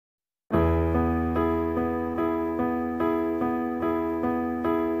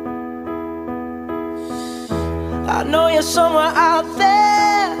I know you're somewhere out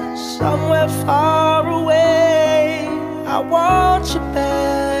there, somewhere far away. I want you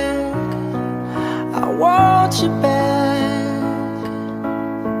back, I want you back.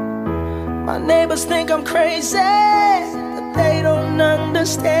 My neighbors think I'm crazy, but they don't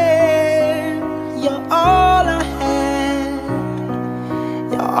understand. You're all I had,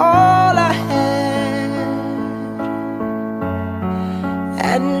 you're all I had.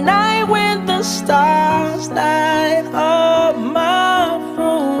 At night when the stars light up my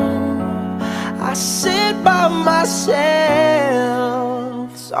room, I sit by myself,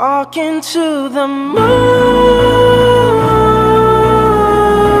 talking to the moon,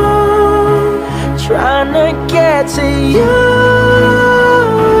 trying to get to you.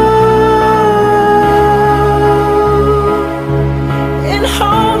 In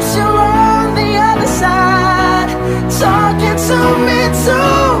hopes you're on the other side, talking to me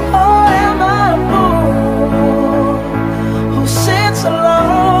too. Or am I a fool who sits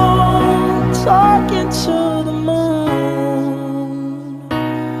alone, talking to the moon?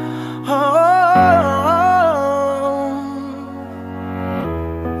 Oh,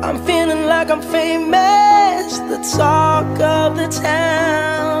 I'm feeling like I'm famous, the talk of the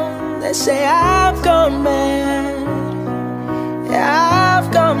town. They say I've gone mad, yeah, I've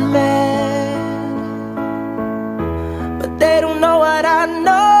gone mad. But they don't know what I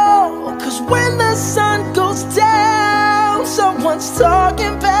know, 'cause when the sun goes down, someone's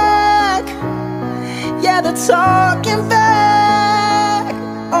talking back. Yeah, they're talking back.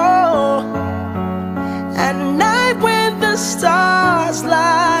 Oh, at night when the stars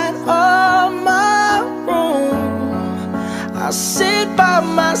light up my room, I sit by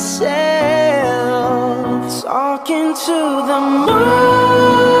myself, talking to the moon,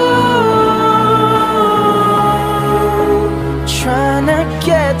 trying to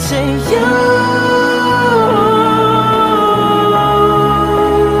get to you.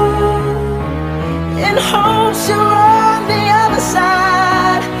 In hopes you're on the other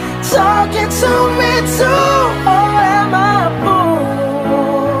side, talking to me too. Or am I a fool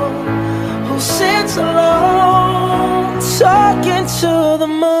who sits alone, talking to the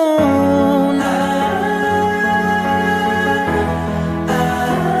moon?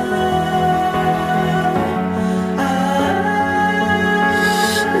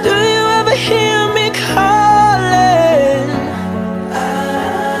 Do you ever hear me calling?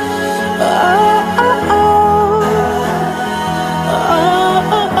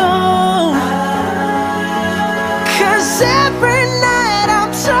 Cause every night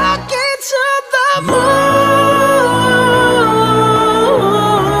I'm talking to the moon,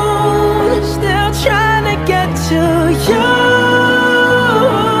 still trying to get to you.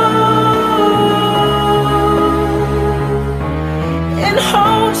 In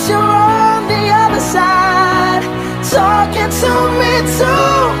hopes you're on the other side, talking to me too.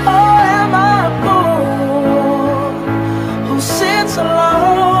 Or am I a fool who sits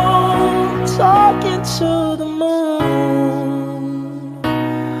alone, talking to the moon?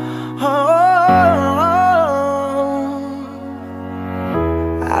 Oh,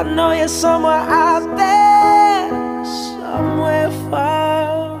 I know you're somewhere out there, somewhere far